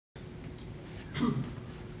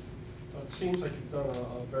It seems like you've done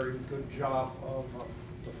a very good job of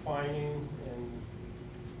defining and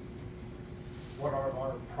what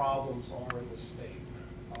our problems are in the state.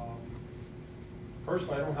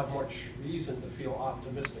 Personally, I don't have much reason to feel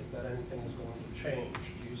optimistic that anything is going to change.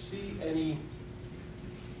 Do you see any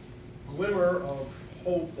glimmer of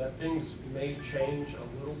hope that things may change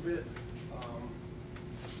a little bit?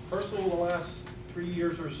 Personally, in the last 3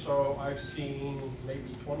 years or so, I've seen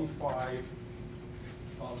maybe 25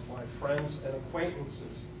 of my friends and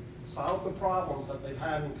acquaintances solve the problems that they've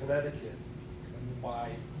had in Connecticut by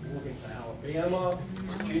moving to Alabama,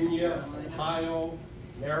 Virginia, Ohio,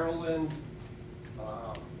 Maryland,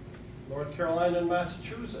 North Carolina, and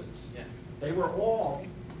Massachusetts. Yeah. They were all,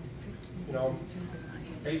 you know,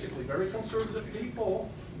 basically very conservative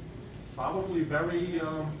people, probably very, you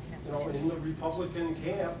know, in the Republican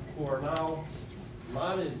camp, who are now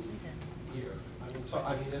not in here. I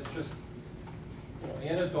mean, it's just, you know,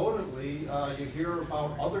 anecdotally, you hear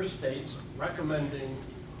about other states recommending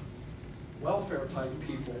welfare-type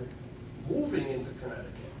people moving into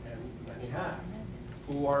Connecticut, and many have,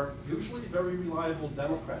 who are usually very reliable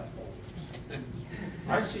Democrat voters.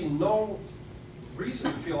 I see no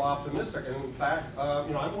reason to feel optimistic, and in fact,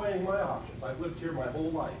 you know, I'm weighing my options. I've lived here my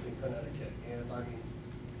whole life in Connecticut, and I mean,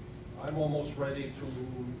 I'm almost ready to,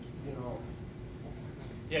 you know.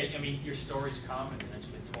 Yeah, I mean, your story's common, and it's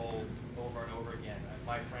been told over and over again.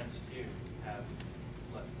 My friends, too, have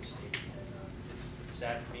left the state, and it's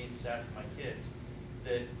sad for me, it's sad for my kids.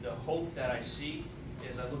 The hope that I see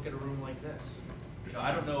is I look at a room like this. You know,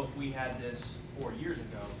 I don't know if we had this 4 years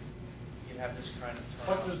ago, you'd have this kind of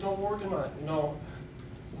turnout. But there's no organizing, you know.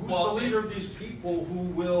 Who's the leader of these people who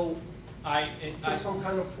will take some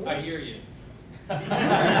kind of force? I hear you. Thank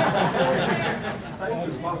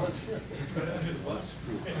you, volunteer.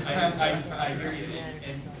 I hear you,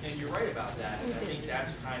 and you're right about that. And I think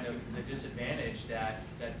that's kind of the disadvantage that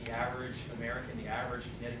the average American, the average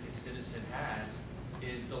Connecticut citizen has,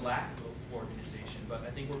 is the lack of organization. But I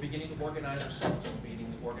think we're beginning to organize ourselves. We're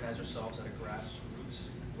beginning to organize ourselves at a grassroots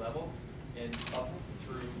level and up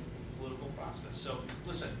through political process. So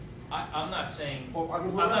listen, I'm not saying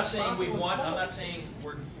I'm not saying we've won. I'm not saying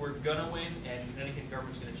we're gonna win and Connecticut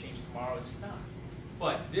government's gonna change tomorrow. It's not.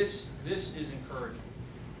 But this is encouraging.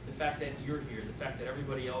 The fact that you're here, the fact that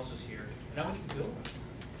everybody else is here, and now we need to build on it.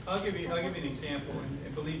 I'll give you an example,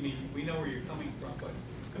 and believe me, we know where you're coming from. But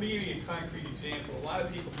let me give you a concrete example. A lot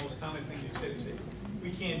of people, the most common thing you said is,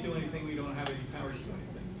 we can't do anything. We don't have any power to do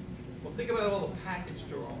anything. Well, think about all the package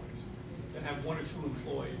store owners that have 1 or 2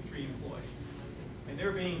 employees, 3 employees. And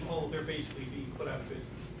they're being told they're basically being put out of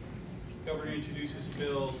business. The governor introduces a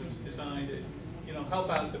bill that's designed to, you know, help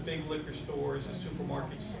out the big liquor stores and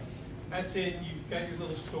supermarkets. That's it, you've got your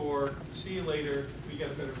little store, see you later, we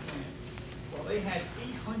got a better plan. Well, they had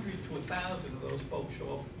 800 to 1,000 of those folks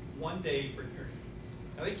show up one day for hearing.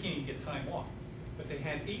 Now, they can't even get time off, but they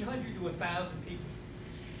had 800 to 1,000 people.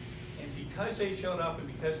 And because they showed up and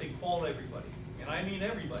because they called everybody, and I mean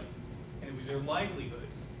everybody, and it was their livelihood,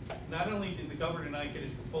 not only did the governor not get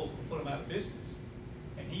his proposal to put them out of business,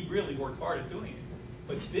 and he really worked hard at doing it,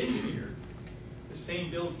 but this year, the same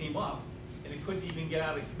bill came up, and it couldn't even get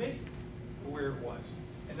out of committee for where it was.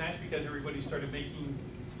 And that's because everybody started making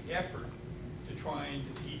the effort to try, and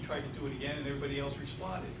he tried to do it again, and everybody else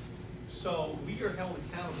responded. So we are held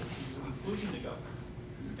accountable to you, including the governor.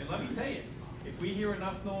 And let me tell you, if we hear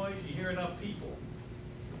enough noise, you hear enough people,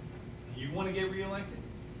 you want to get reelected,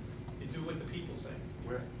 you do what the people say.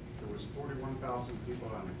 Where there was 41,000 people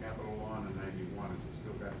on the Capitol lawn in '91, and we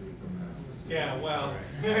still got the Yeah, well,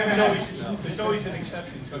 there's always an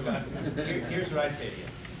exception to that. Here's what I'd say to you,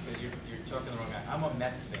 because you're talking to the wrong guy. I'm a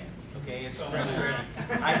Mets fan, okay? It's frustrating.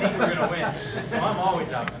 I think we're going to win, so I'm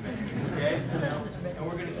always optimistic, okay? You know? And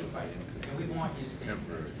we're going to keep fighting, and we want you to stay.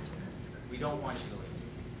 We don't want you to leave.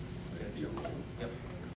 Yep.